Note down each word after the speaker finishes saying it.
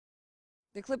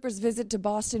The Clippers' visit to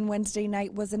Boston Wednesday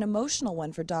night was an emotional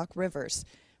one for Doc Rivers.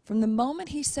 From the moment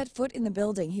he set foot in the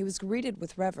building, he was greeted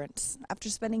with reverence. After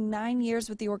spending 9 years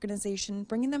with the organization,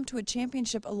 bringing them to a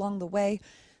championship along the way,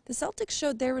 the Celtics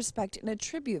showed their respect in a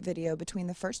tribute video between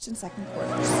the first and second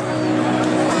quarters.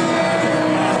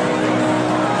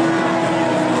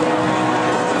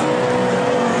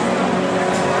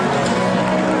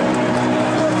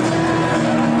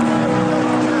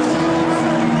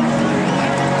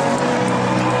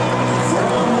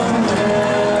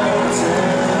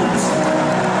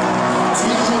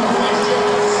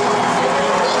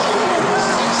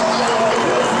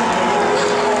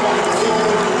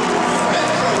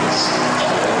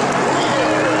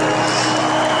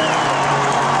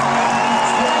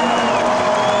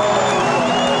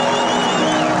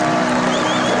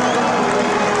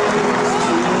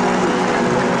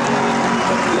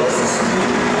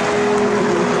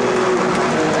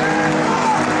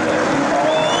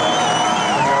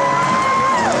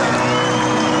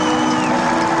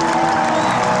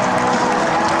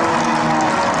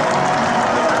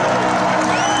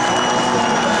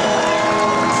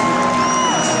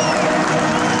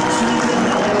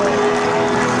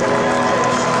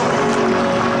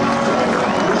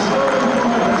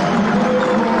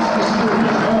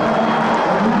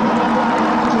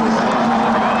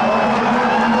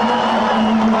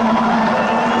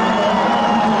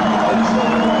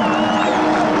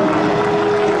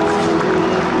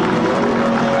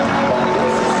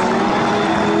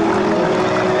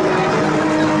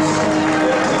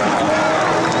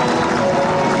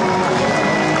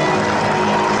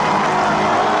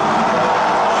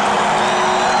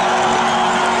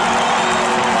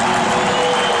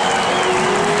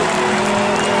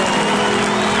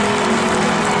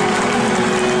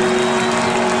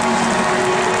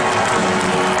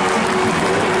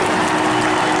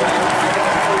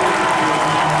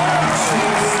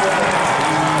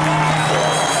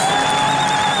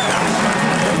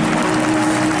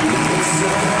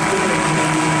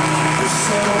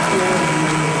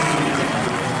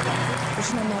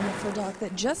 A moment for Doc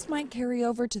that just might carry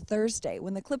over to Thursday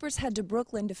when the Clippers head to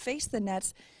Brooklyn to face the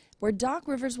Nets, where Doc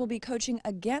Rivers will be coaching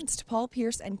against Paul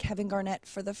Pierce and Kevin Garnett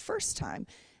for the first time,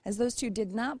 as those two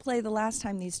did not play the last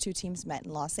time these two teams met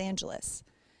in Los Angeles.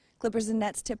 Clippers and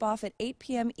Nets tip off at 8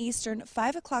 p.m. Eastern,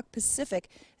 5 o'clock Pacific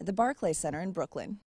at the Barclays Center in Brooklyn.